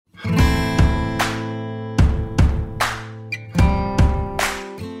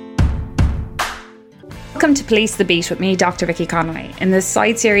Welcome to Police the Beat with me, Dr. Vicky Conway. In this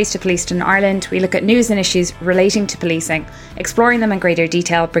side series to Policed in Ireland, we look at news and issues relating to policing, exploring them in greater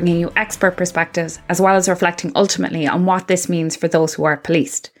detail, bringing you expert perspectives, as well as reflecting ultimately on what this means for those who are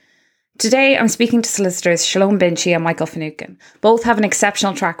policed. Today, I'm speaking to solicitors Shalom Binchy and Michael Finucane. Both have an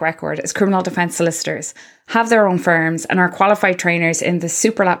exceptional track record as criminal defence solicitors, have their own firms, and are qualified trainers in the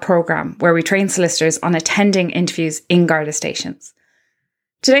Superlap programme, where we train solicitors on attending interviews in Garda stations.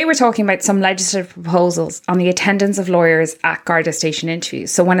 Today we're talking about some legislative proposals on the attendance of lawyers at Garda station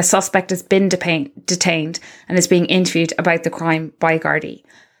interviews. So when a suspect has been detained and is being interviewed about the crime by Gardaí.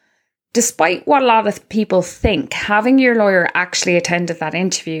 Despite what a lot of people think, having your lawyer actually attend that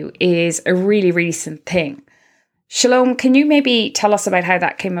interview is a really recent thing. Shalom, can you maybe tell us about how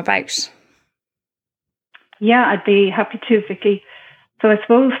that came about? Yeah, I'd be happy to, Vicky. So I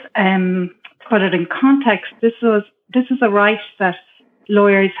suppose to put it in context, this is a right that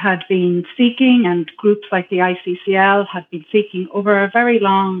lawyers had been seeking, and groups like the ICCL had been seeking over a very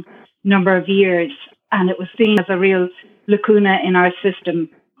long number of years, and it was seen as a real lacuna in our system.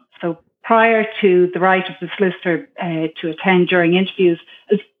 So prior to the right of the solicitor to attend during interviews,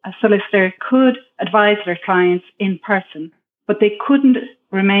 a solicitor could advise their clients in person, but they couldn't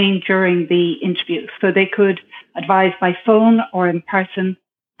remain during the interview. So they could advise by phone or in person,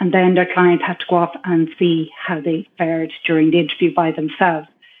 and then their client had to go off and see how they fared during the interview by themselves.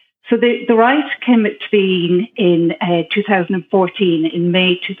 So the right came to being in 2014, in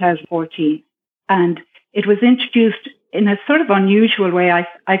May 2014. And it was introduced in a sort of unusual way.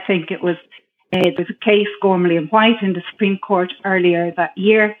 I think it was, there's a case, Gormley and White, in the Supreme Court earlier that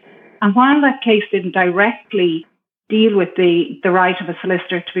year. And while that case didn't directly deal with the right of a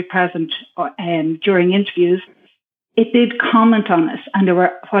solicitor to be present during interviews, it did comment on it, and there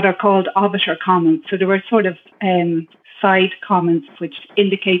were what are called obiter comments. So there were sort of side comments which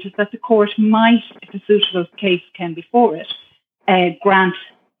indicated that the court might, if a suitable case came before it, grant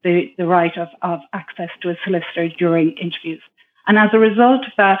the right of access to a solicitor during interviews. And as a result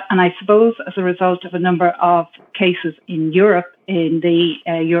of that, and I suppose as a result of a number of cases in Europe, in the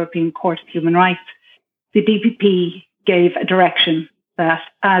European Court of Human Rights, the DPP gave a direction that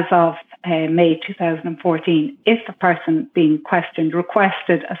as of May 2014, if a person being questioned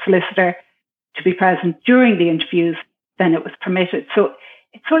requested a solicitor to be present during the interviews, then it was permitted. So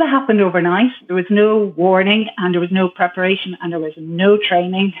it sort of happened overnight. There was no warning, and there was no preparation, and there was no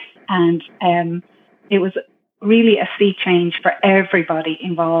training. And it was really a sea change for everybody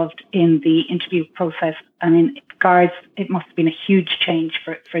involved in the interview process. I mean, guards, it must have been a huge change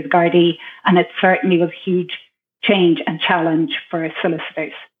for the Gardaí, and it certainly was a huge change and challenge for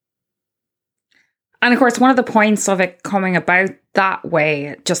solicitors. And of course, one of the points of it coming about that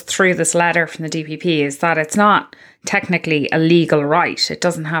way, just through this letter from the DPP, is that it's not technically a legal right. It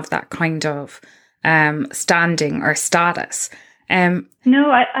doesn't have that kind of standing or status.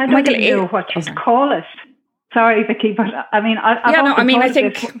 No, I don't Michael, know what you'd call it. Sorry, Vicky, but I mean, I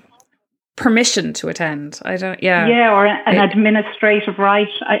think permission to attend. I don't. Yeah. Yeah, or an administrative right.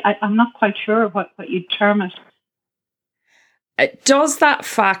 I'm not quite sure what you'd term it. Does that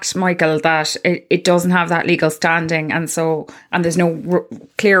fact, Michael, that it doesn't have that legal standing, and there's no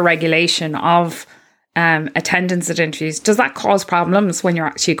clear regulation of attendance at interviews, does that cause problems when you're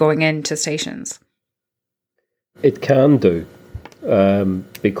actually going into stations? It can do,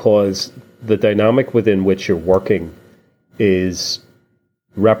 because the dynamic within which you're working is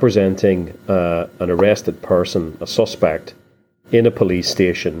representing an arrested person, a suspect, in a police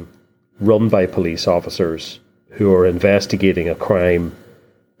station run by police officers who are investigating a crime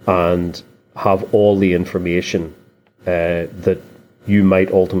and have all the information that you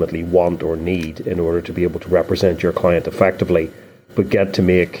might ultimately want or need in order to be able to represent your client effectively, but get to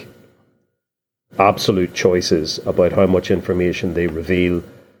make absolute choices about how much information they reveal,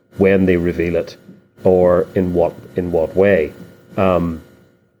 when they reveal it, or in what way.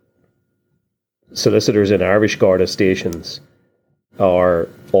 Solicitors in Irish Garda stations are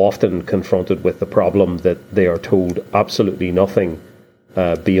often confronted with the problem that they are told absolutely nothing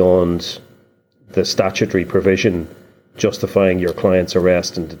beyond the statutory provision justifying your client's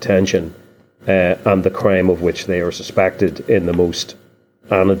arrest and detention and the crime of which they are suspected in the most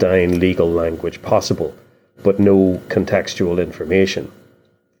anodyne legal language possible, but no contextual information.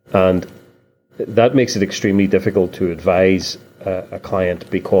 And that makes it extremely difficult to advise a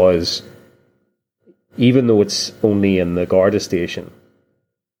client, because even though it's only in the Garda station,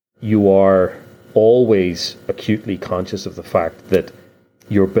 you are always acutely conscious of the fact that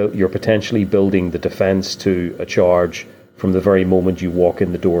you're potentially building the defence to a charge from the very moment you walk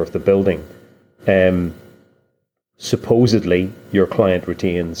in the door of the building. supposedly your client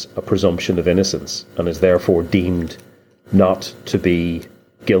retains a presumption of innocence and is therefore deemed not to be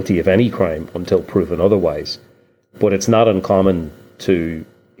guilty of any crime until proven otherwise. But it's not uncommon to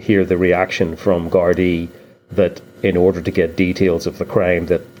hear the reaction from Gardaí that in order to get details of the crime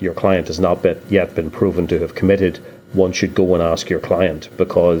that your client has not yet been proven to have committed, one should go and ask your client,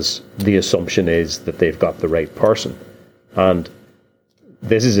 because the assumption is that they've got the right person. And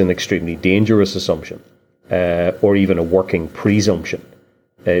this is an extremely dangerous assumption, or even a working presumption,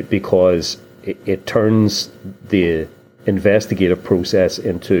 because it turns the investigative process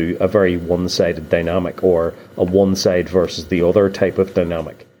into a very one-sided dynamic, or a one side versus the other type of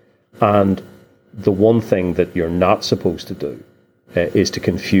dynamic. And the one thing that you're not supposed to do is to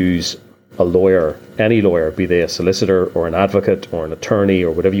confuse a lawyer, any lawyer, be they a solicitor or an advocate or an attorney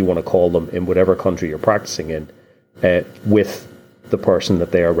or whatever you want to call them in whatever country you're practicing in, with the person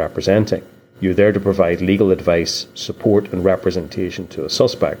that they are representing. You're there to provide legal advice, support and representation to a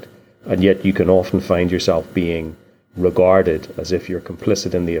suspect, and yet you can often find yourself being regarded as if you're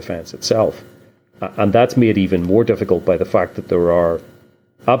complicit in the offence itself. And that's made even more difficult by the fact that there are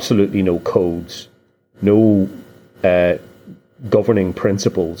absolutely no codes, no governing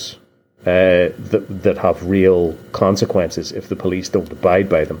principles that have real consequences if the police don't abide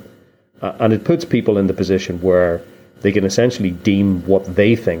by them. And it puts people in the position where they can essentially deem what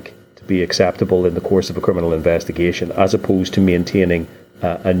they think to be acceptable in the course of a criminal investigation, as opposed to maintaining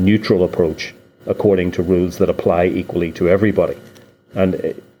a neutral approach according to rules that apply equally to everybody. And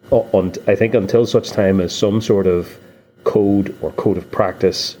I think until such time as some sort of code or code of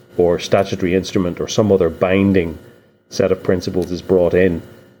practice or statutory instrument or some other binding set of principles is brought in,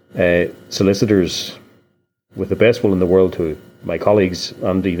 solicitors, with the best will in the world to my colleagues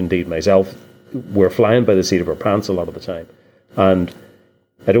and even indeed myself, we're flying by the seat of our pants a lot of the time. And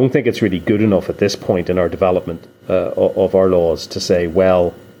I don't think it's really good enough at this point in our development of our laws to say,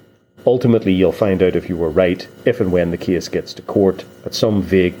 well, ultimately you'll find out if you were right if and when the case gets to court at some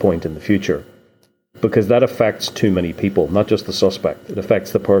vague point in the future. Because that affects too many people, not just the suspect. It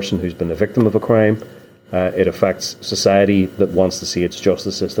affects the person who's been the victim of a crime. It affects society that wants to see its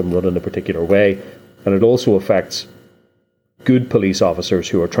justice system run in a particular way. And it also affects good police officers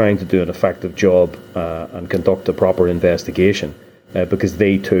who are trying to do an effective job and conduct a proper investigation, because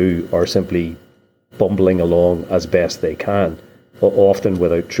they too are simply bumbling along as best they can, often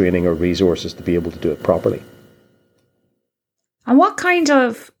without training or resources to be able to do it properly. And what kind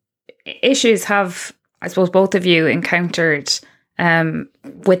of issues have, I suppose, both of you encountered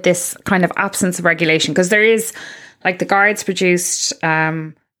with this kind of absence of regulation? Because there is, like, the Guards produced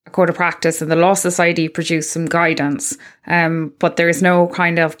a code of practice and the Law Society produced some guidance, but there is no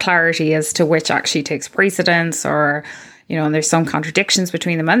kind of clarity as to which actually takes precedence, or, you know, and there's some contradictions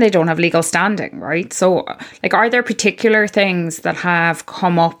between them and they don't have legal standing, right? So, like, are there particular things that have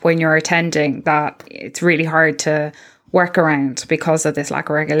come up when you're attending that it's really hard to work around because of this lack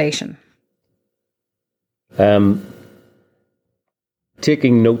of regulation?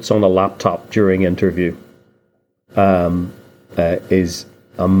 Taking notes on a laptop during interview is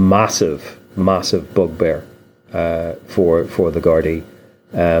a massive bugbear for the Gardaí.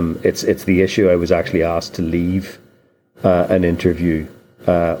 It's the issue I was actually asked to leave an interview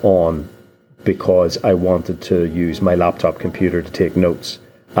on, because I wanted to use my laptop computer to take notes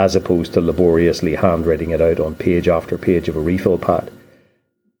as opposed to laboriously handwriting it out on page after page of a refill pad.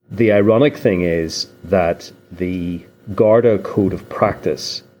 The ironic thing is that the Garda Code of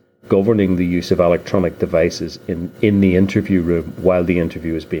Practice governing the use of electronic devices in the interview room while the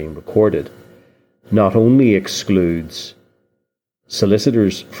interview is being recorded not only excludes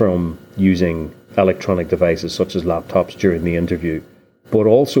solicitors from using electronic devices such as laptops during the interview, but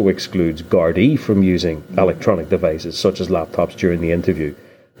also excludes Gardaí from using electronic devices such as laptops during the interview.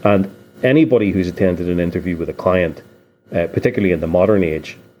 And anybody who's attended an interview with a client, particularly in the modern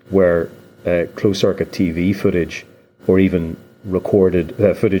age, where closed-circuit TV footage or even recorded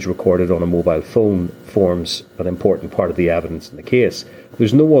footage recorded on a mobile phone forms an important part of the evidence in the case,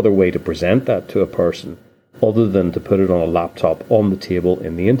 there's no other way to present that to a person other than to put it on a laptop on the table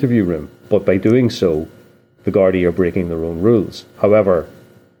in the interview room. But by doing so, the Gardaí are breaking their own rules. However,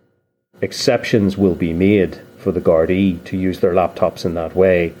 exceptions will be made for the Gardaí to use their laptops in that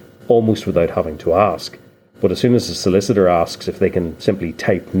way, almost without having to ask. But as soon as the solicitor asks if they can simply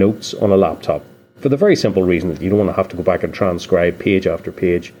type notes on a laptop, for the very simple reason that you don't want to have to go back and transcribe page after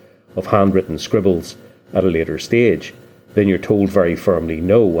page of handwritten scribbles at a later stage, then you're told very firmly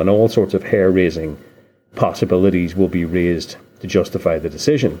no, and all sorts of hair-raising possibilities will be raised to justify the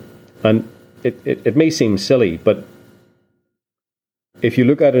decision. And it may seem silly, but if you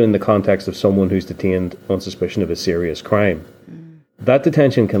look at it in the context of someone who's detained on suspicion of a serious crime, that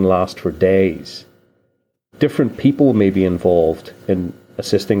detention can last for days. Different people may be involved in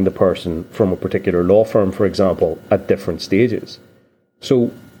assisting the person from a particular law firm, for example, at different stages.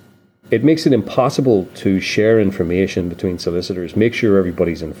 So it makes it impossible to share information between solicitors, make sure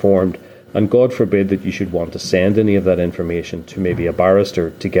everybody's informed, and God forbid that you should want to send any of that information to maybe a barrister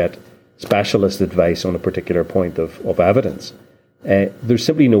to get specialist advice on a particular point of evidence. There's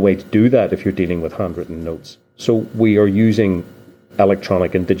simply no way to do that if you're dealing with handwritten notes. So we are using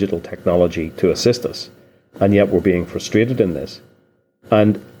electronic and digital technology to assist us, and yet we're being frustrated in this.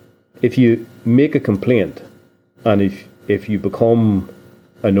 And if you make a complaint, and if you become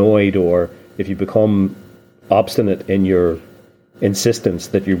annoyed, or if you become obstinate in your insistence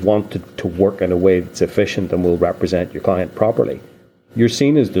that you want to work in a way that's efficient and will represent your client properly, you're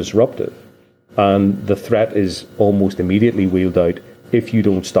seen as disruptive. And the threat is almost immediately wheeled out: if you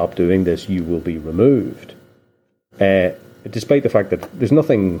don't stop doing this, you will be removed. Despite the fact that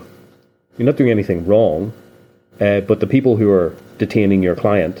you're not doing anything wrong, but the people who are detaining your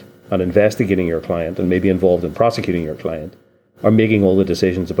client and investigating your client and maybe involved in prosecuting your client are making all the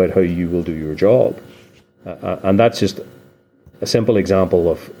decisions about how you will do your job. And that's just a simple example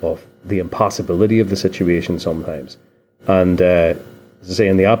of the impossibility of the situation sometimes. And as I say,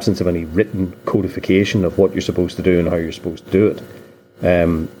 in the absence of any written codification of what you're supposed to do and how you're supposed to do it,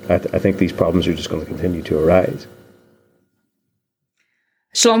 I think these problems are just going to continue to arise.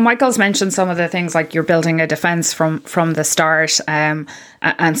 Siobhan, Michael's mentioned some of the things like you're building a defence from the start, and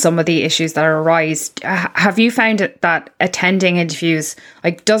some of the issues that arise. Have you found that attending interviews,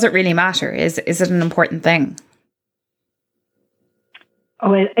 does it really matter? Is it an important thing?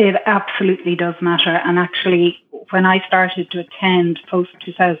 Oh, it absolutely does matter. And actually, when I started to attend post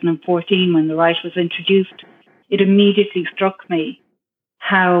 2014, when the right was introduced, it immediately struck me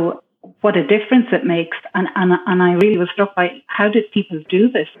what a difference it makes. And I really was struck by how did people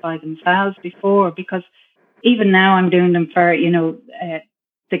do this by themselves before? Because even now I'm doing them for,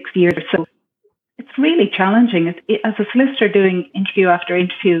 6 years or so. It's really challenging. As a solicitor doing interview after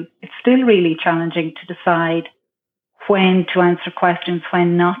interview, it's still really challenging to decide when to answer questions,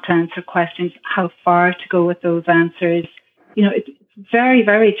 when not to answer questions, how far to go with those answers. It's very,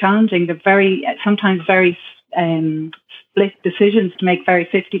 very challenging. They're sometimes very split decisions to make, very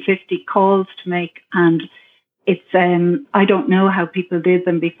 50-50 calls to make. And it's, I don't know how people did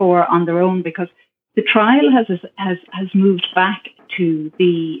them before on their own, because the trial has moved back to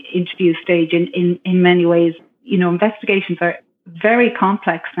the interview stage in many ways. Investigations are very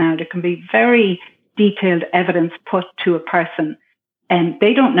complex now. There can be very detailed evidence put to a person, and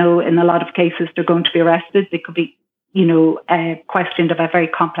they don't know in a lot of cases they're going to be arrested. They could be, questioned about very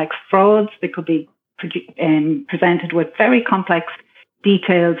complex frauds. They could be presented with very complex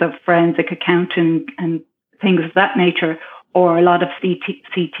details of forensic accounting and things of that nature, or a lot of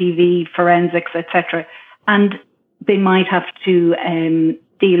CTV, forensics, etc. And they might have to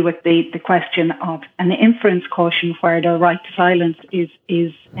deal with the question of an inference caution, where the right to silence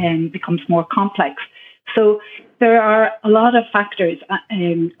becomes more complex. So there are a lot of factors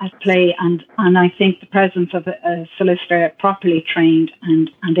at play, and I think the presence of a solicitor properly trained and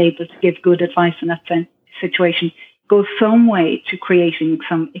able to give good advice in that situation goes some way to creating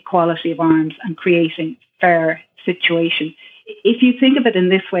some equality of arms and creating fair situation. If you think of it in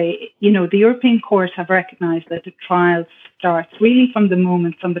this way, the European courts have recognised that the trial starts really from the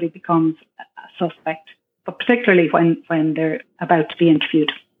moment somebody becomes a suspect, but particularly when they're about to be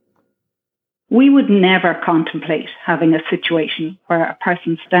interviewed. We would never contemplate having a situation where a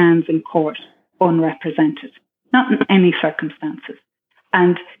person stands in court unrepresented, not in any circumstances.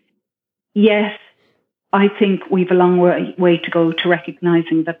 And yes, I think we've a long way to go to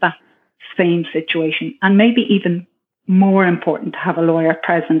recognising that same situation, and maybe even more important, to have a lawyer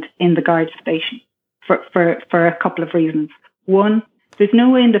present in the guard station for a couple of reasons. One, there's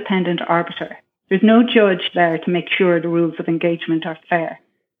no independent arbiter. There's no judge there to make sure the rules of engagement are fair.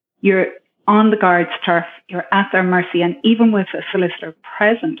 You're on the guard's turf, you're at their mercy, and even with a solicitor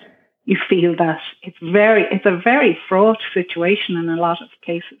present, you feel that it's a very fraught situation in a lot of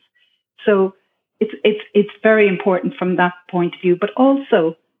cases. So it's very important from that point of view. But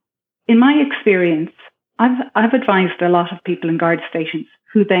also, in my experience, I've advised a lot of people in guard stations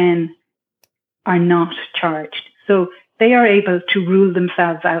who then are not charged. So they are able to rule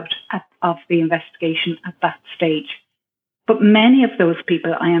themselves out of the investigation at that stage. But many of those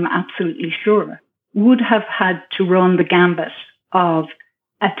people, I am absolutely sure, would have had to run the gambit of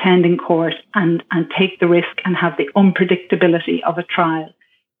attending court and take the risk and have the unpredictability of a trial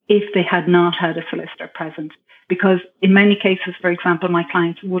if they had not had a solicitor present. because in many cases, for example, my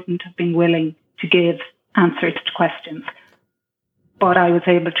clients wouldn't have been willing to give answers to questions. But I was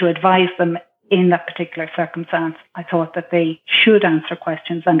able to advise them in that particular circumstance. I thought that they should answer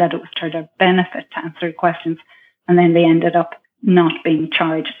questions and that it was to their benefit to answer questions. And then they ended up not being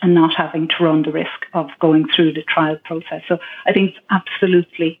charged and not having to run the risk of going through the trial process. So I think it's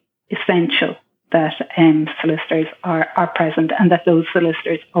absolutely essential that solicitors are present and that those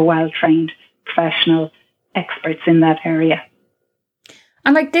solicitors are well-trained, professional experts in that area.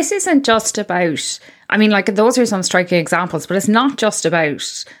 And like, this isn't just about, I mean, like, those are some striking examples, but it's not just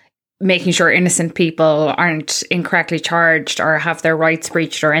about making sure innocent people aren't incorrectly charged or have their rights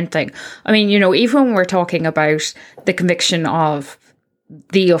breached or anything. I mean, you know, even when we're talking about the conviction of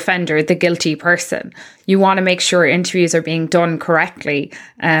the offender, the guilty person, you want to make sure interviews are being done correctly,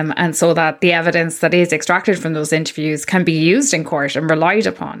 and so that the evidence that is extracted from those interviews can be used in court and relied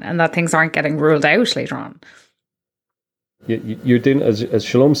upon, and that things aren't getting ruled out later on. You're doing, as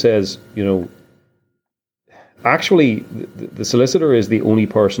Shalom says, you know, actually the solicitor is the only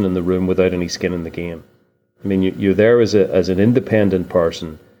person in the room without any skin in the game. I mean, you're there as an independent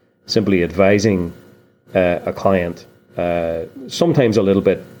person, simply advising a client, sometimes a little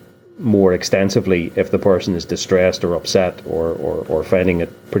bit more extensively if the person is distressed or upset or finding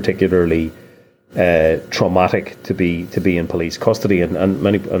it particularly traumatic to be in police custody,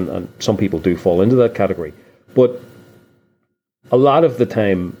 and some people do fall into that category. But a lot of the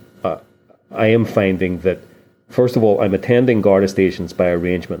time, I am finding that, first of all, I'm attending Garda stations by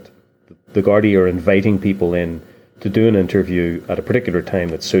arrangement. The Garda are inviting people in to do an interview at a particular time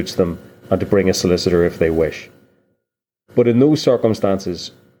that suits them and to bring a solicitor if they wish. But in those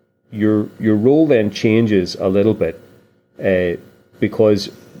circumstances, your role then changes a little bit, because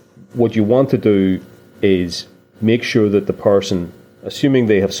what you want to do is make sure that the person, assuming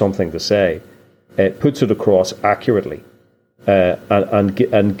they have something to say, puts it across accurately,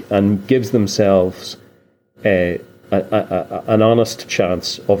 and gives themselves an honest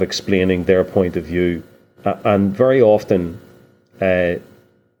chance of explaining their point of view. And very often,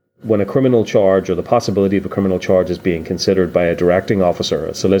 when a criminal charge or the possibility of a criminal charge is being considered by a directing officer,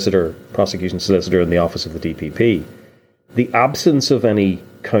 a solicitor, prosecution solicitor in the office of the DPP, the absence of any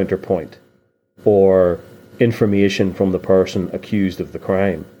counterpoint or information from the person accused of the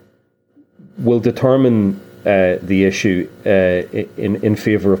crime will determine the issue in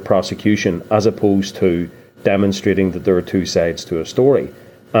favour of prosecution, as opposed to demonstrating that there are two sides to a story.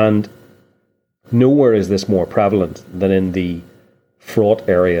 And nowhere is this more prevalent than in the fraught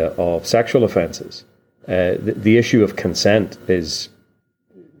area of sexual offences. The issue of consent is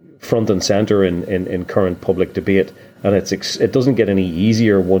front and centre in current public debate, and it doesn't get any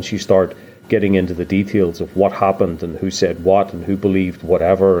easier once you start getting into the details of what happened and who said what and who believed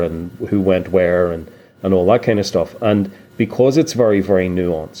whatever and who went where and all that kind of stuff. And because it's very, very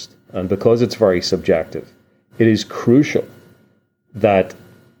nuanced and because it's very subjective, it is crucial that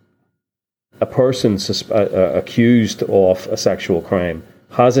a person accused of a sexual crime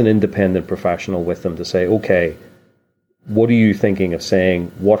has an independent professional with them to say, okay, what are you thinking of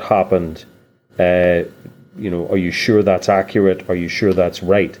saying? What happened? Are you sure that's accurate? Are you sure that's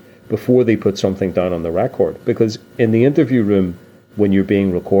right? Before they put something down on the record. Because in the interview room, when you're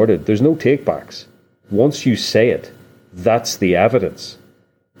being recorded, there's no takebacks. Once you say it, that's the evidence.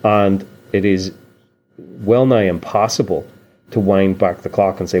 And it is well nigh impossible to wind back the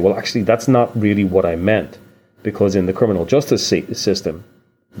clock and say, well, actually, that's not really what I meant. Because in the criminal justice system,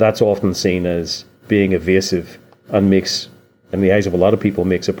 that's often seen as being evasive and makes, in the eyes of a lot of people,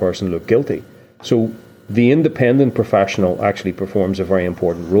 makes a person look guilty. So the independent professional actually performs a very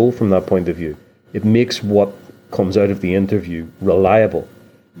important role from that point of view. It makes what comes out of the interview reliable,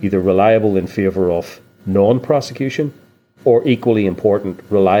 either reliable in favour of non-prosecution, or equally important,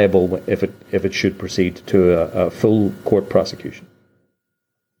 reliable if it should proceed to a full court prosecution.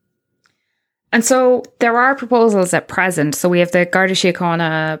 And so there are proposals at present. So we have the Garda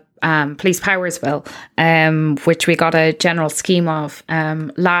Síochána Police Powers Bill, which we got a general scheme of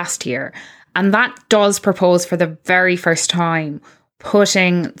last year. And that does propose for the very first time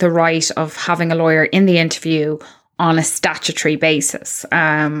putting the right of having a lawyer in the interview on a statutory basis.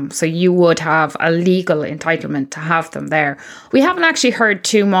 So you would have a legal entitlement to have them there. We haven't actually heard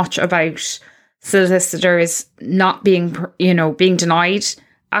too much about solicitors not being denied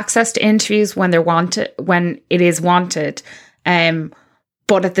access to interviews when it is wanted.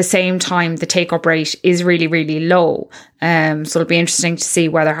 But at the same time, the take-up rate is really, really low. So it'll be interesting to see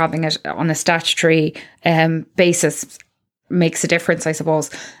whether having it on a statutory basis makes a difference, I suppose.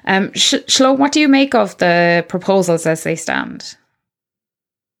 Shlo, what do you make of the proposals as they stand?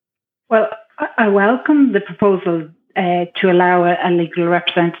 Well, I welcome the proposal to allow a legal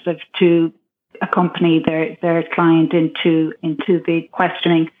representative to accompany their client into the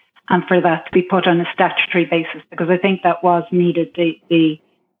questioning, and for that to be put on a statutory basis, because I think that was needed. The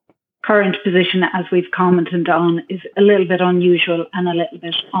current position, as we've commented on, is a little bit unusual and a little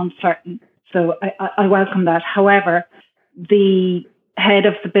bit uncertain. So I welcome that. However, the head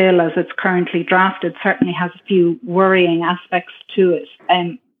of the bill, as it's currently drafted, certainly has a few worrying aspects to it.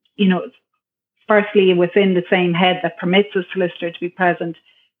 Firstly, within the same head that permits a solicitor to be present,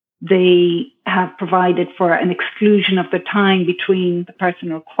 they have provided for an exclusion of the time between the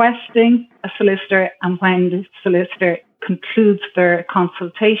person requesting a solicitor and when the solicitor concludes their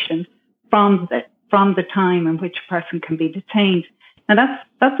consultation from the time in which a person can be detained. Now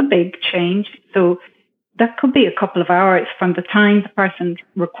that's a big change. So that could be a couple of hours from the time the person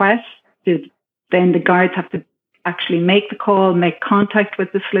requests to then the guards have to actually make the call, make contact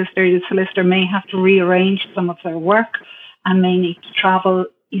with the solicitor. The solicitor may have to rearrange some of their work and may need to travel,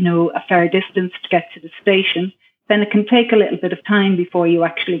 a fair distance to get to the station. Then it can take a little bit of time before you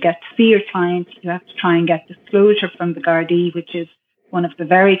actually get to see your client. You have to try and get disclosure from the Gardaí, which is one of the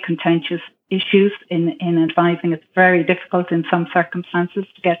very contentious issues in advising. It's very difficult in some circumstances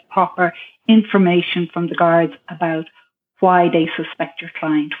to get proper information from the guards about why they suspect your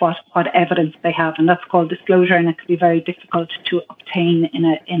client, what evidence they have, and that's called disclosure, and it can be very difficult to obtain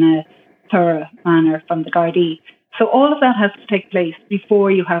in a thorough manner from the Gardaí. So all of that has to take place before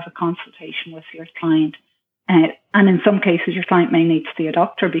you have a consultation with your client. And in some cases, your client may need to see a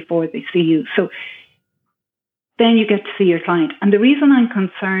doctor before they see you. So then you get to see your client. And the reason I'm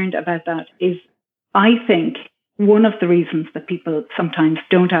concerned about that is I think one of the reasons that people sometimes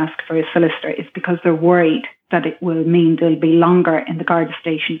don't ask for a solicitor is because they're worried that it will mean they'll be longer in the Garda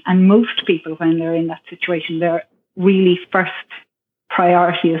station. And most people, when they're in that situation, their really first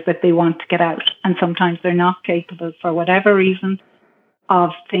priority is that they want to get out. And sometimes they're not capable, for whatever reason,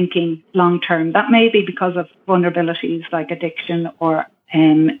 of thinking long term. That may be because of vulnerabilities like addiction or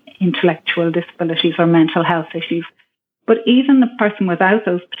intellectual disabilities or mental health issues. But even the person without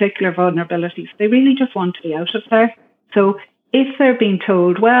those particular vulnerabilities, they really just want to be out of there. So if they're being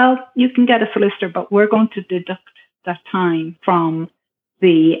told, well, you can get a solicitor, but we're going to deduct that time from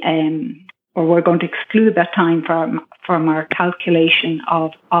or we're going to exclude that time from our calculation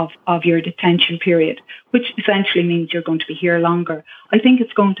of your detention period, which essentially means you're going to be here longer. I think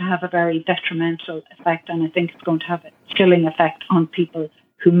it's going to have a very detrimental effect, and I think it's going to have a chilling effect on people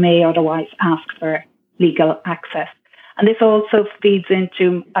who may otherwise ask for legal access. And this also feeds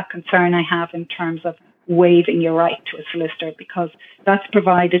into a concern I have in terms of waiving your right to a solicitor, because that's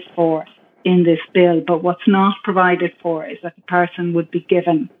provided for in this bill. But what's not provided for is that the person would be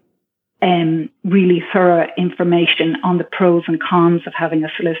given really thorough information on the pros and cons of having a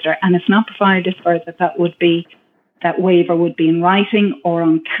solicitor. And it's not provided for that waiver would be in writing or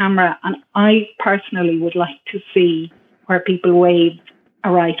on camera. And I personally would like to see where people waive a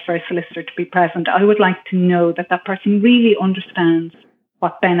right for a solicitor to be present. I would like to know that that person really understands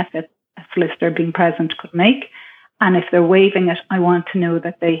what benefit a solicitor being present could make. And if they're waiving it, I want to know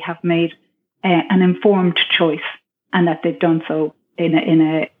that they have made an informed choice and that they've done so in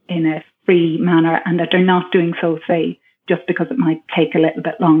a free manner, and that they're not doing so, say, just because it might take a little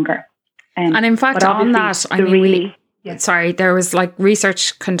bit longer. And in fact, on that, there was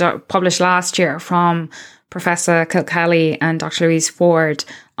research published last year from Professor Kilkelly and Dr. Louise Ford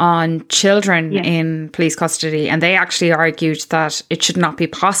on children in police custody, and they actually argued that it should not be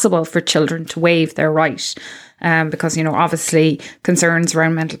possible for children to waive their right. Because, obviously concerns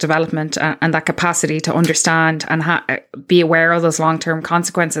around mental development and that capacity to understand and be aware of those long-term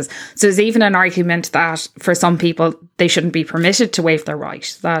consequences. So there's even an argument that for some people, they shouldn't be permitted to waive their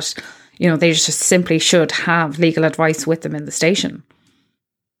right, that, they just simply should have legal advice with them in the station.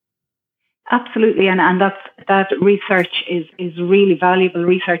 Absolutely. And that research is really valuable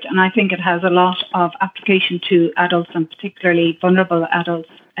research. And I think it has a lot of application to adults, and particularly vulnerable adults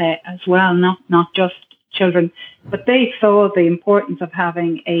as well, not just children. But they saw the importance of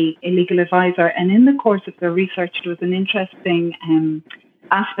having a legal advisor. And in the course of their research, there was an interesting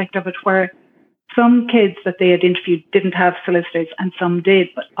aspect of it where some kids that they had interviewed didn't have solicitors and some did.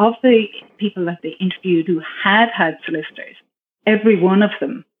 But of the people that they interviewed who had solicitors, every one of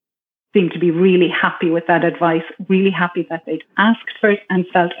them seemed to be really happy with that advice, really happy that they'd asked for it and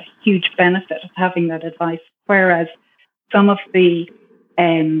felt a huge benefit of having that advice. Whereas some of the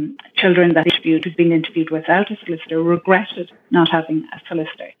children that who'd been interviewed without a solicitor regretted not having a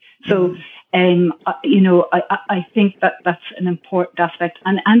solicitor. So, I think that that's an important aspect.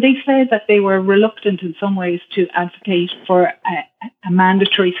 And they said that they were reluctant in some ways to advocate for a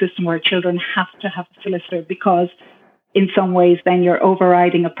mandatory system where children have to have a solicitor, because in some ways then you're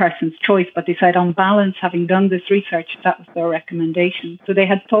overriding a person's choice. But they said on balance, having done this research, that was their recommendation. So they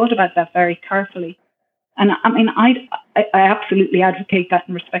had thought about that very carefully. And I mean, I absolutely advocate that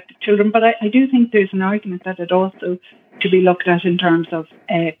in respect of children, but I do think there's an argument that it also should be looked at in terms of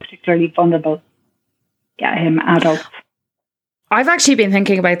particularly vulnerable adults. I've actually been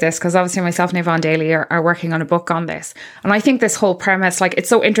thinking about this because obviously myself and Yvonne Daly are working on a book on this. And I think this whole premise, like, it's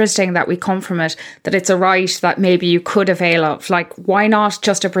so interesting that we come from it, that it's a right that maybe you could avail of. Like, why not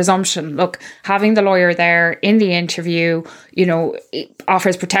just a presumption? Look, having the lawyer there in the interview, it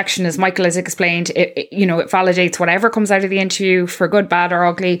offers protection, as Michael has explained. It validates whatever comes out of the interview, for good, bad or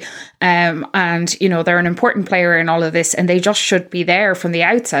ugly. And, they're an important player in all of this, and they just should be there from the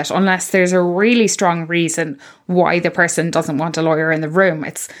outset, unless there's a really strong reason why the person doesn't want a lawyer in the room.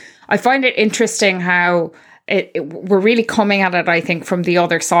 I find it interesting how we're really coming at it, I think, from the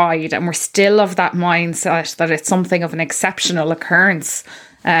other side, and we're still of that mindset that it's something of an exceptional occurrence.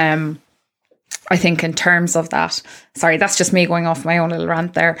 I think in terms of that. Sorry, that's just me going off my own little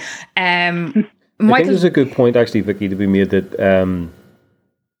rant there. I think there's a good point, actually, Vicky, to be made that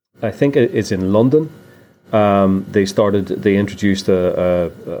I think it's in London. They introduced an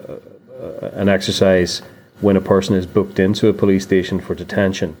exercise when a person is booked into a police station for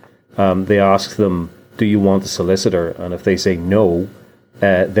detention. They ask them, do you want a solicitor? And if they say no,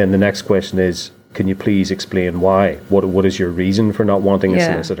 then the next question is, can you please explain why? What is your reason for not wanting a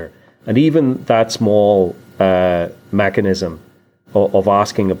solicitor? And even that small mechanism of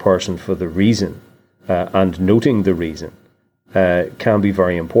asking a person for the reason and noting the reason can be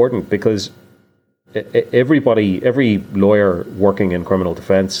very important, because every lawyer working in criminal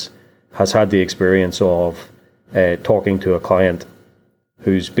defence has had the experience of talking to a client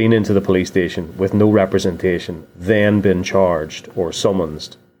who's been into the police station with no representation, then been charged or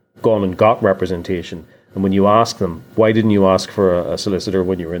summoned, gone and got representation. And when you ask them, why didn't you ask for a solicitor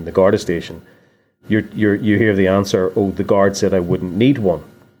when you were in the Garda station? You hear the answer, oh, the guard said I wouldn't need one.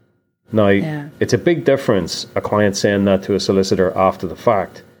 Now, It's a big difference, a client saying that to a solicitor after the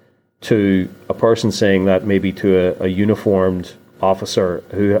fact, to a person saying that maybe to a uniformed officer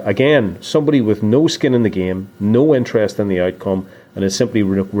who, again, somebody with no skin in the game, no interest in the outcome, and is simply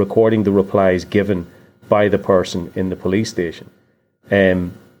recording the replies given by the person in the police station.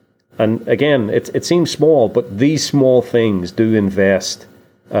 And again, it seems small, but these small things do invest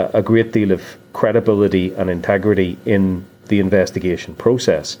a great deal of credibility and integrity in the investigation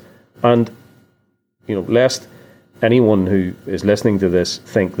process. And, lest anyone who is listening to this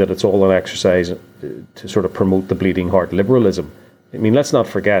think that it's all an exercise to sort of promote the bleeding heart liberalism. I mean, let's not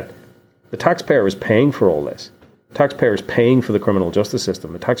forget, the taxpayer is paying for all this. The taxpayer is paying for the criminal justice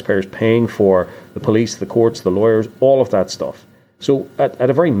system. The taxpayer is paying for the police, the courts, the lawyers, all of that stuff. So at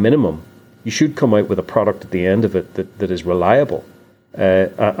a very minimum, you should come out with a product at the end of it that is reliable.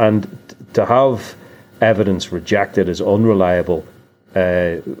 And to have evidence rejected as unreliable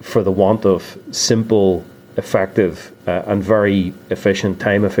for the want of simple, effective and very efficient,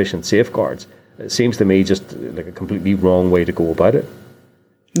 time-efficient safeguards, it seems to me just like a completely wrong way to go about it.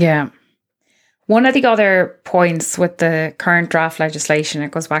 Yeah. One of the other points with the current draft legislation,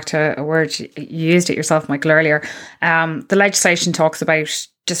 it goes back to a word, you used it yourself, Michael, earlier. The legislation talks about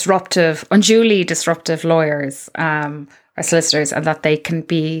unduly disruptive lawyers or solicitors, and that they can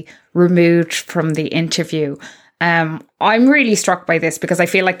be removed from the interview. I'm really struck by this because I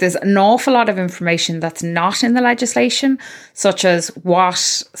feel like there's an awful lot of information that's not in the legislation, such as what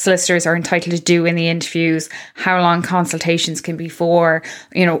solicitors are entitled to do in the interviews, how long consultations can be for,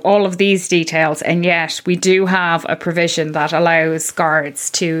 all of these details. And yet we do have a provision that allows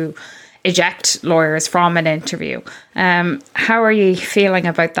guards to eject lawyers from an interview. How are you feeling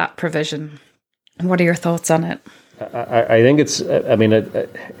about that provision? What are your thoughts on it? I think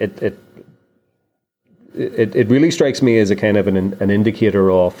it really strikes me as a kind of an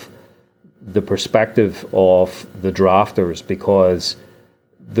indicator of the perspective of the drafters, because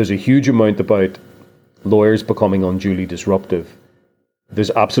there's a huge amount about lawyers becoming unduly disruptive. There's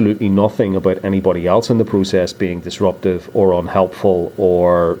absolutely nothing about anybody else in the process being disruptive or unhelpful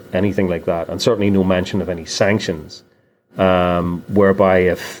or anything like that, and certainly no mention of any sanctions, whereby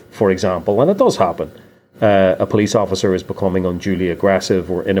if, for example, and it does happen, a police officer is becoming unduly aggressive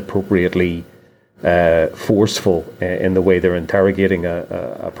or inappropriately forceful in the way they're interrogating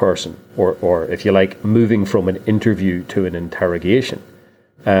a person, or if you like, moving from an interview to an interrogation,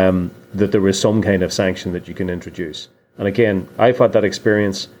 that there is some kind of sanction that you can introduce. And again, I've had that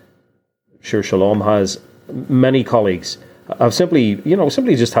experience. Sure, Shalom has. Many colleagues have simply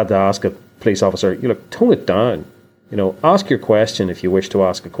just had to ask a police officer, tone it down. Ask your question if you wish to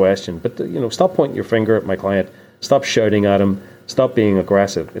ask a question, but stop pointing your finger at my client. Stop shouting at him. Stop being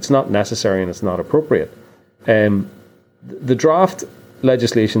aggressive. It's not necessary and it's not appropriate. The draft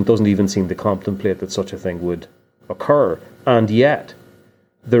legislation doesn't even seem to contemplate that such a thing would occur, and yet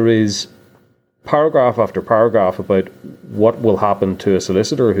there is paragraph after paragraph about what will happen to a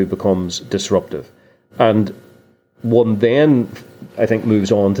solicitor who becomes disruptive. And one then, I think,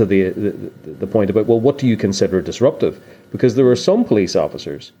 moves on to the point about, well, what do you consider disruptive? Because there are some police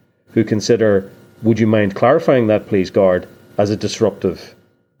officers who consider, would you mind clarifying that, please, guard, as a disruptive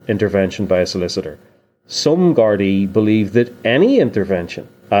intervention by a solicitor. Some Gardaí believe that any intervention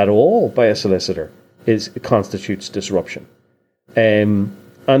at all by a solicitor constitutes disruption.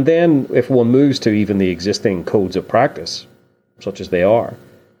 And then if one moves to even the existing codes of practice, such as they are,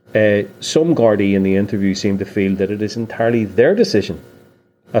 some Gardaí in the interview seem to feel that it is entirely their decision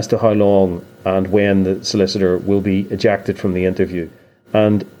as to how long and when the solicitor will be ejected from the interview.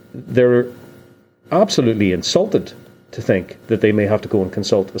 And they're absolutely insulted to think that they may have to go and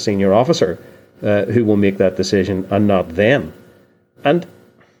consult a senior officer who will make that decision and not them. And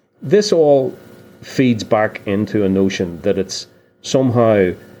this all feeds back into a notion that it's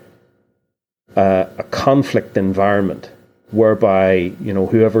somehow a conflict environment whereby,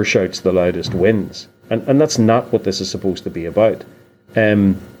 whoever shouts the loudest wins. And that's not what this is supposed to be about.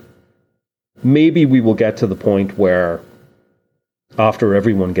 Maybe we will get to the point where, after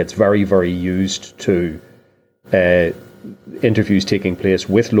everyone gets very, very used to interviews taking place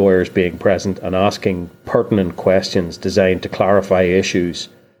with lawyers being present and asking pertinent questions designed to clarify issues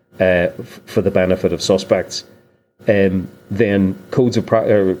for the benefit of suspects, then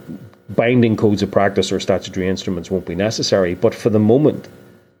binding codes of practice or statutory instruments won't be necessary. But for the moment,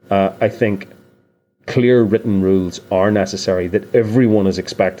 I think clear written rules are necessary that everyone is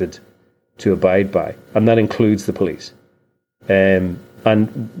expected to abide by, and that includes the police. And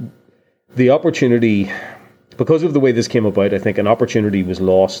the opportunity, because of the way this came about, I think an opportunity was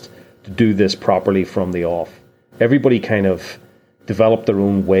lost to do this properly from the off. Everybody kind of developed their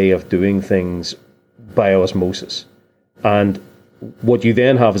own way of doing things by osmosis. And what you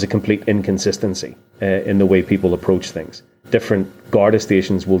then have is a complete inconsistency in the way people approach things. Different Garda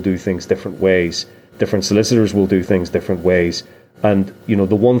stations will do things different ways. Different solicitors will do things different ways. And,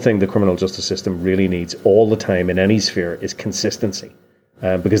 the one thing the criminal justice system really needs all the time in any sphere is consistency.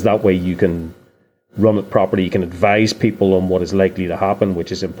 Because that way you can run it properly, you can advise people on what is likely to happen,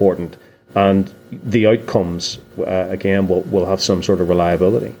 which is important. And the outcomes, again, will have some sort of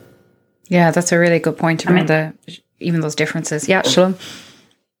reliability. Yeah, that's a really good point around even those differences. Yeah, Shalom.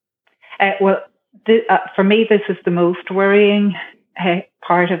 For me, this is the most worrying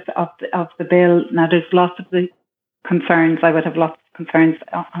part of the bill. Now, there's lots of the concerns. I would have lots of concerns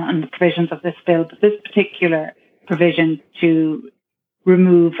on the provisions of this bill, but this particular provision to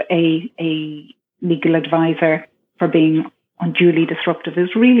remove a legal advisor for being unduly disruptive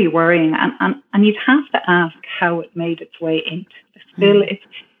is really worrying. And you'd have to ask how it made its way into this bill. It's,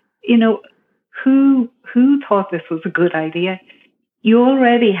 who thought this was a good idea? You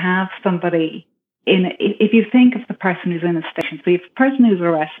already have somebody if you think of the person who's in a station, so if the person who's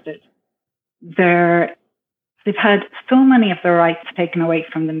arrested, they've had so many of their rights taken away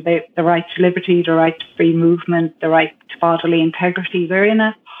from them. The right to liberty, the right to free movement, the right to bodily integrity. They're in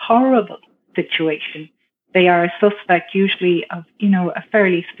a horrible situation. They are a suspect usually of, a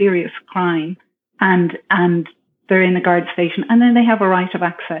fairly serious crime, and they're in a guard station, and then they have a right of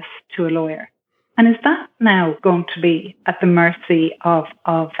access to a lawyer. And is that now going to be at the mercy of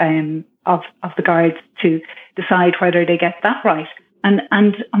the guards to decide whether they get that right? And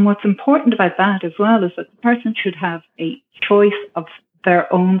what's important about that as well is that the person should have a choice of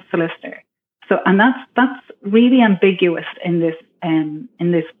their own solicitor. So, and that's really ambiguous in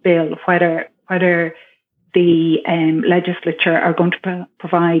this bill, whether the legislature are going to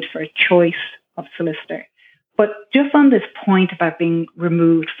provide for a choice of solicitor. But just on this point about being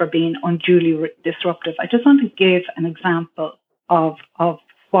removed for being unduly disruptive, I just want to give an example of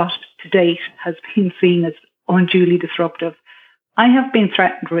what to date has been seen as unduly disruptive. I have been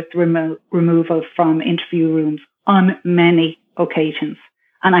threatened with removal from interview rooms on many occasions.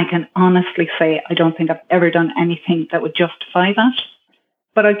 And I can honestly say I don't think I've ever done anything that would justify that.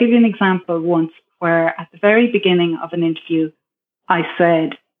 But I'll give you an example once where at the very beginning of an interview, I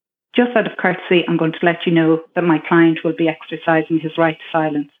said, just out of courtesy, I'm going to let you know that my client will be exercising his right to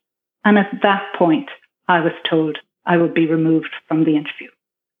silence. And at that point, I was told I would be removed from the interview.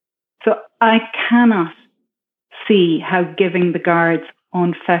 So I cannot see how giving the guards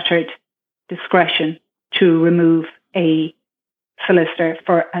unfettered discretion to remove a solicitor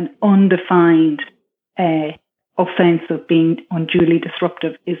for an undefined offence of being unduly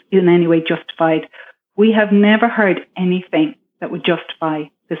disruptive is in any way justified. We have never heard anything that would justify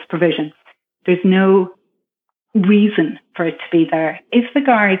this provision. There's no reason for it to be there. If the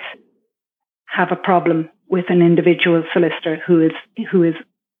guards have a problem with an individual solicitor who is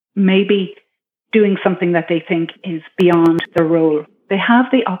maybe doing something that they think is beyond their role, they have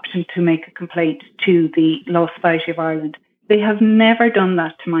the option to make a complaint to the Law Society of Ireland. They have never done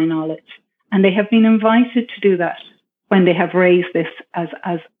that, to my knowledge, and they have been invited to do that when they have raised this as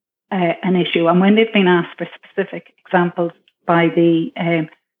an issue, and when they've been asked for specific examples by the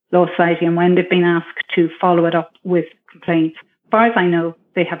Law Society, and when they've been asked to follow it up with complaints. As far as I know,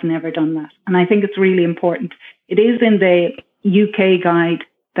 they have never done that, and I think it's really important. It is in the UK guide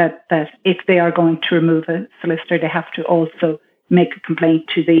that if they are going to remove a solicitor, they have to also make a complaint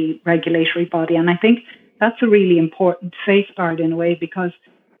to the regulatory body. And I think that's a really important safeguard in a way, because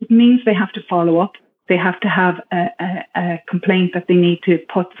it means they have to follow up. They have to have a complaint that they need to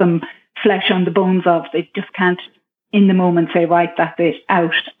put some flesh on the bones of. They just can't, in the moment, say, right, that's it,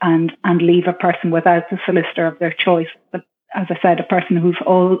 out, and leave a person without the solicitor of their choice. But as I said, a person who's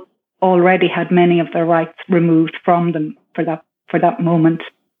already had many of their rights removed from them for that moment.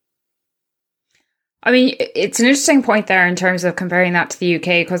 I mean, it's an interesting point there in terms of comparing that to the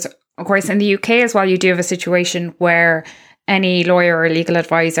UK, because, of course, in the UK as well, you do have a situation where any lawyer or legal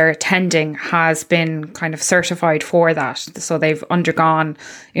advisor attending has been kind of certified for that. So they've undergone,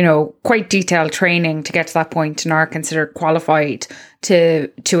 quite detailed training to get to that point and are considered qualified to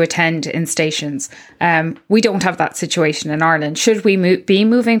attend in stations. We don't have that situation in Ireland. Should we be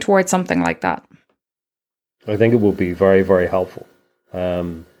moving towards something like that? I think it will be very, very helpful.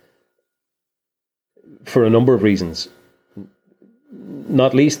 For a number of reasons,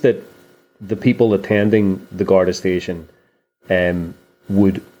 not least that the people attending the Garda station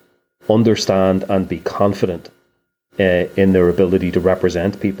would understand and be confident in their ability to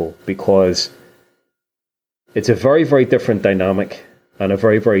represent people, because it's a very, very different dynamic and a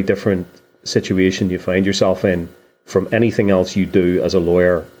very, very different situation you find yourself in from anything else you do as a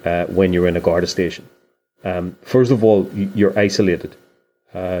lawyer when you're in a Garda station. First of all, you're isolated.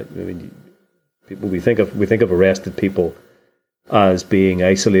 We think of arrested people as being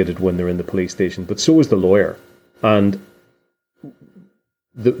isolated when they're in the police station, but so is the lawyer. And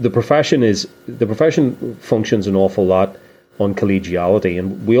the profession functions an awful lot on collegiality,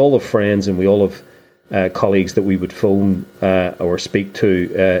 and we all have friends and we all have colleagues that we would phone or speak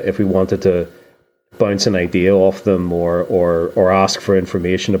to if we wanted to bounce an idea off them or ask for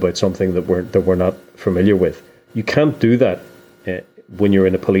information about something that we're not familiar with. You can't do that when you're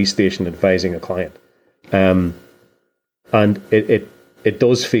in a police station advising a client, and it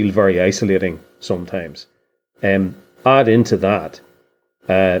does feel very isolating sometimes. Add into that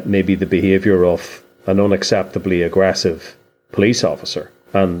maybe the behaviour of an unacceptably aggressive police officer,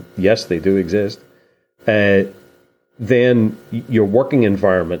 and yes, they do exist. Then your working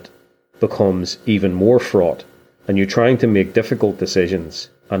environment becomes even more fraught, and you're trying to make difficult decisions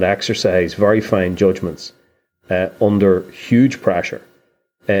and exercise very fine judgments under huge pressure.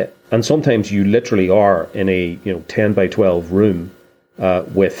 And sometimes you literally are in a 10 by 12 room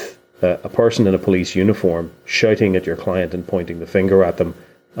with a person in a police uniform shouting at your client and pointing the finger at them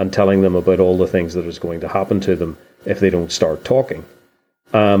and telling them about all the things that is going to happen to them if they don't start talking.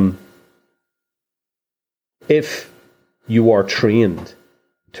 If you are trained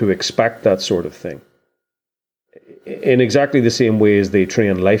to expect that sort of thing, in exactly the same way as they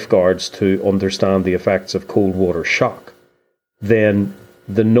train lifeguards to understand the effects of cold water shock, then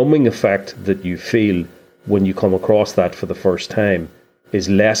the numbing effect that you feel when you come across that for the first time is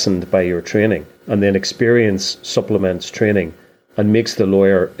lessened by your training, and then experience supplements training and makes the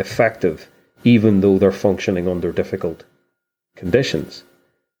lawyer effective even though they're functioning under difficult conditions.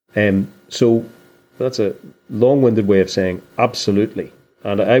 So that's a long-winded way of saying absolutely.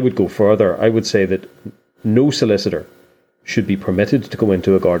 And I would go further. I would say that no solicitor should be permitted to go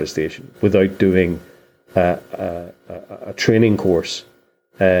into a Garda station without doing a training course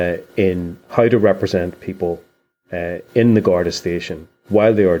in how to represent people in the Garda station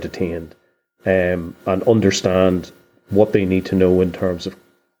while they are detained, and understand what they need to know in terms of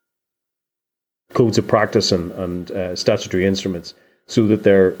codes of practice and statutory instruments, so that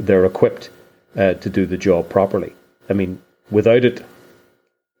they're equipped to do the job properly. I mean, without it,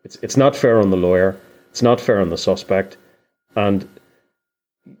 it's not fair on the lawyer, it's not fair on the suspect, and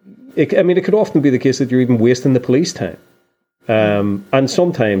it could often be the case that you're even wasting the police time. And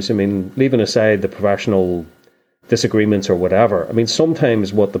sometimes, I mean, leaving aside the professional disagreements or whatever, I mean,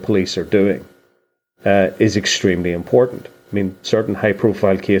 sometimes what the police are doing is extremely important. I mean, certain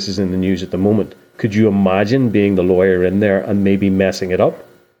high-profile cases in the news at the moment. Could you imagine being the lawyer in there and maybe messing it up?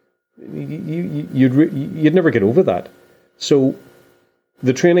 You'd never get over that. So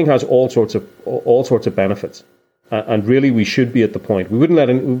the training has all sorts of benefits, and really we should be at the point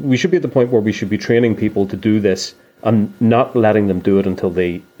we should be at the point where we should be training people to do this and not letting them do it until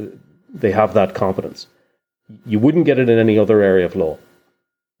they have that competence. You wouldn't get it in any other area of law.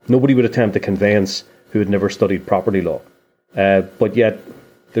 Nobody would attempt a conveyance who had never studied property law, but yet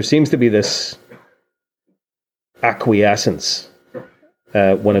there seems to be this acquiescence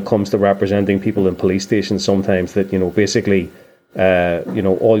when it comes to representing people in police stations sometimes, that, basically,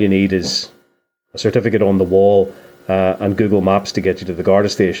 all you need is a certificate on the wall and Google Maps to get you to the Garda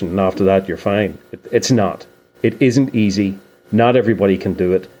station, and after that you're fine. It's not. It isn't easy. Not everybody can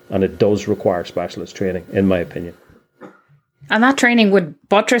do it, and it does require specialist training, in my opinion. And that training would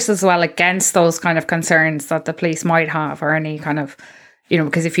buttress as well against those kind of concerns that the police might have, or any kind of,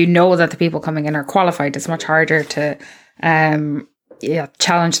 because if you know that the people coming in are qualified, it's much harder to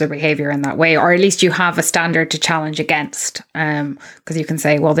challenge their behaviour in that way, or at least you have a standard to challenge against, because you can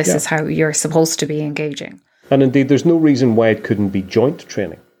say, well, this is how you're supposed to be engaging. And indeed, there's no reason why it couldn't be joint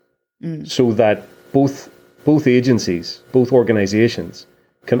training, so that both agencies, both organisations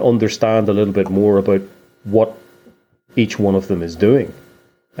can understand a little bit more about what each one of them is doing,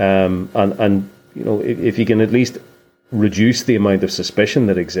 and if you can at least reduce the amount of suspicion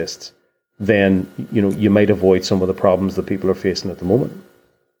that exists, then you might avoid some of the problems that people are facing at the moment.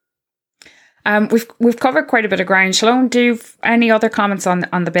 We've covered quite a bit of ground. Siobhan, do you have any other comments on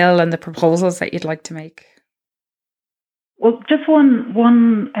the bill and the proposals that you'd like to make? Well, just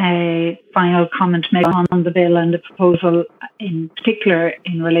one final comment maybe on the bill and the proposal, in particular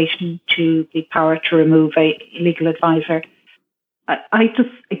in relation to the power to remove a legal advisor. I just,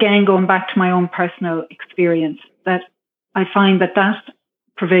 again, going back to my own personal experience, that I find that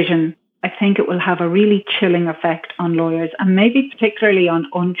provision, I think it will have a really chilling effect on lawyers, and maybe particularly on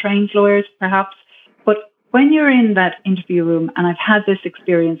untrained lawyers, perhaps. But when you're in that interview room, and I've had this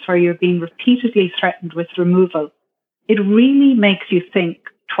experience where you're being repeatedly threatened with removal, it really makes you think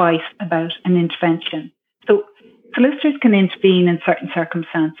twice about an intervention. So solicitors can intervene in certain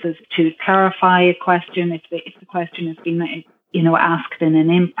circumstances to clarify a question if the question has been asked in an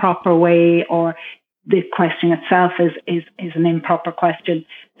improper way, or the question itself is an improper question.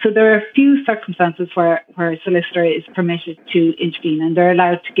 So there are a few circumstances where a solicitor is permitted to intervene, and they're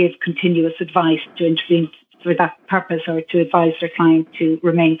allowed to give continuous advice to intervene for that purpose, or to advise their client to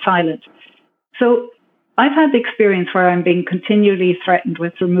remain silent. So I've had the experience where I'm being continually threatened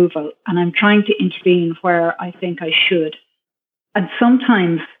with removal, and I'm trying to intervene where I think I should. And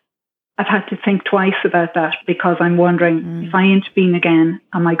sometimes I've had to think twice about that, because I'm wondering, if I intervene again,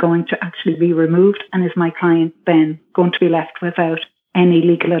 am I going to actually be removed? And is my client then going to be left without any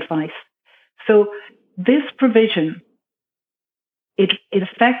legal advice? So this provision, it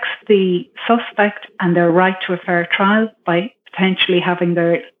affects the suspect and their right to a fair trial by potentially having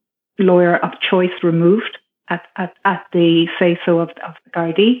their lawyer of choice removed at the say-so of the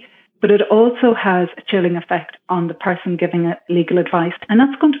Gardaí. But it also has a chilling effect on the person giving legal advice. And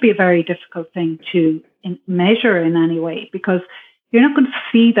that's going to be a very difficult thing to measure in any way, because you're not going to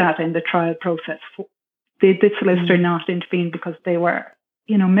see that in the trial process. Did the solicitor not intervene because they were,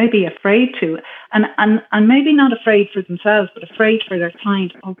 maybe afraid to, and maybe not afraid for themselves, but afraid for their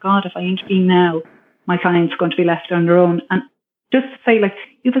client? Oh God, if I intervene now, my client's going to be left on their own. And just to say,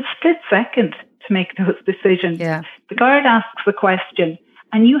 you have a split second to make those decisions. Yeah. The guard asks a question,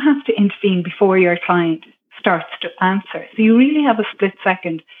 and you have to intervene before your client starts to answer. So you really have a split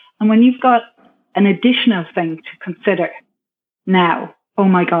second. And when you've got an additional thing to consider now, oh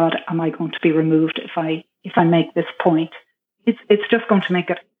my God, am I going to be removed if I make this point? It's just going to make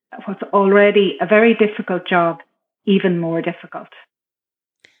it what's already a very difficult job even more difficult.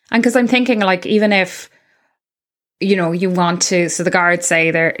 And because I'm thinking, even if you want to, so the guards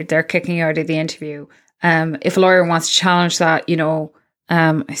say they're kicking you out of the interview. If a lawyer wants to challenge that,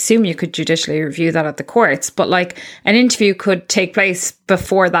 I assume you could judicially review that at the courts, but an interview could take place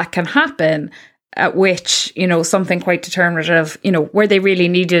before that can happen, at which, something quite determinative, where they really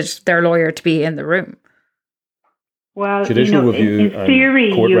needed their lawyer to be in the room. Well, judicial review in theory,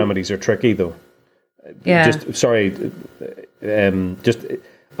 and court remedies are tricky, though. Yeah.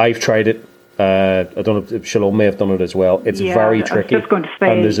 I've tried it. I don't know if Siobhan may have done it as well. It's very tricky. I was just going to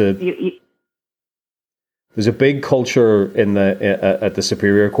say, and there's a big culture in at the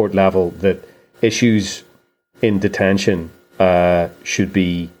superior court level that issues in detention should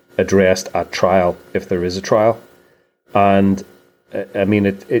be addressed at trial if there is a trial. And I mean,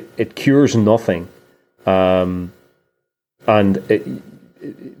 it cures nothing, and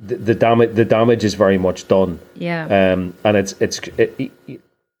the damage is very much done. Yeah. And it's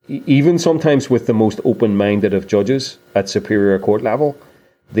even sometimes with the most open-minded of judges at superior court level,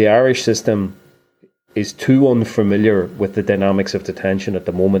 the Irish system is too unfamiliar with the dynamics of detention at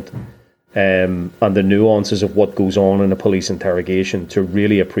the moment, and the nuances of what goes on in a police interrogation to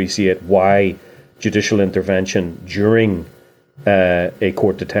really appreciate why judicial intervention during a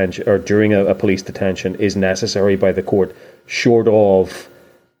court detention or during a police detention is necessary by the court, short of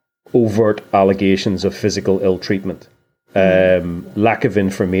overt allegations of physical ill treatment, lack of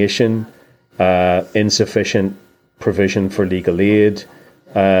information, insufficient provision for legal aid,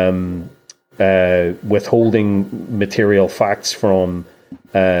 withholding material facts from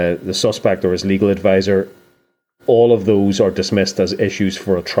the suspect or his legal advisor. All of those are dismissed as issues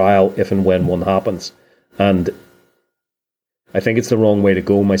for a trial if and when one happens. And I think it's the wrong way to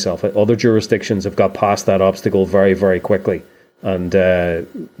go myself. Other jurisdictions have got past that obstacle very, very quickly, and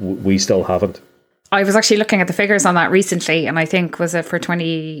we still haven't. I was actually looking at the figures on that recently, and I think, was it for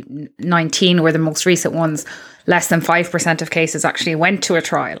 2019 were the most recent ones, less than 5% of cases actually went to a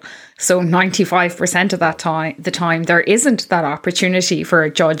trial. So 95% of the time there isn't that opportunity for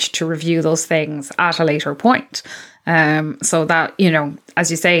a judge to review those things at a later point. So that,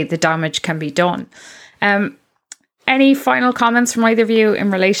 as you say, the damage can be done. Any final comments from either of you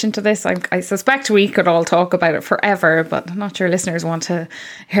in relation to this? I suspect we could all talk about it forever, but I'm not sure listeners want to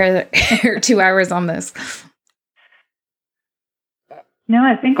hear 2 hours on this. No,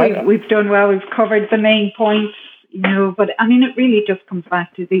 I think we've done well. We've covered the main points, but I mean, it really just comes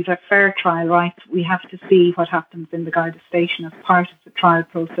back to these are fair trial rights. We have to see what happens in the Garda station as part of the trial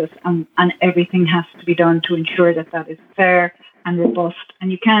process, and everything has to be done to ensure that is fair and robust.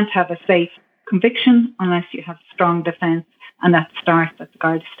 And you can't have a safe conviction unless you have strong defence, and that starts at the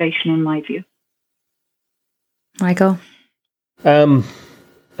Garda station, in my view. Michael? I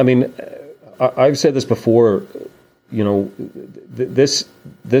mean, I've said this before, this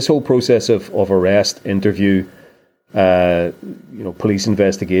whole process of arrest, interview, police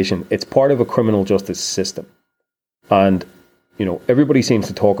investigation, it's part of a criminal justice system. And, everybody seems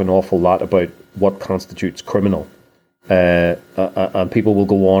to talk an awful lot about what constitutes criminal. And people will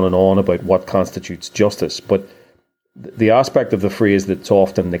go on and on about what constitutes justice. But the aspect of the phrase that's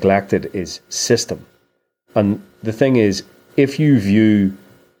often neglected is system. And the thing is, if you view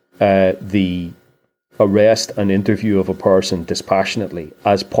the arrest and interview of a person dispassionately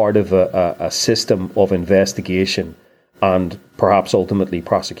as part of a system of investigation and perhaps ultimately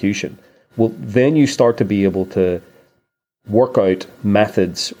prosecution, well, then you start to be able to work out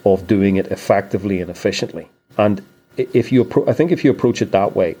methods of doing it effectively and efficiently. And if you approach it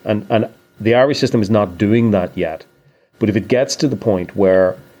that way, and the Irish system is not doing that yet, but if it gets to the point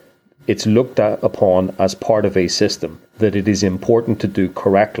where it's looked upon as part of a system that it is important to do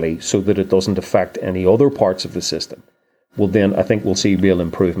correctly so that it doesn't affect any other parts of the system, well, then I think we'll see real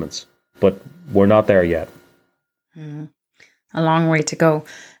improvements. But we're not there yet. A long way to go.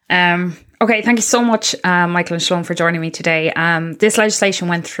 Okay, thank you so much, Michael and Siobhan, for joining me today. This legislation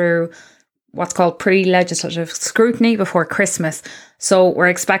went through what's called pre-legislative scrutiny before Christmas. So we're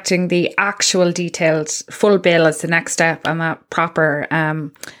expecting the actual detailed full bill as the next step, and that proper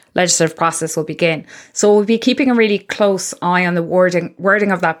legislative process will begin. So we'll be keeping a really close eye on the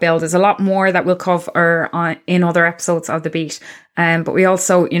wording of that bill. There's a lot more that we'll cover in other episodes of The Beat. But we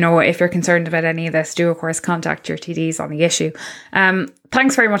also, if you're concerned about any of this, do of course contact your TDs on the issue.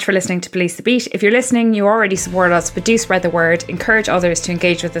 Thanks very much for listening to Police The Beat. If you're listening, you already support us, but do spread the word. Encourage others to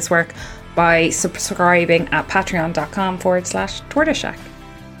engage with this work by subscribing at patreon.com/Tortoise Shack.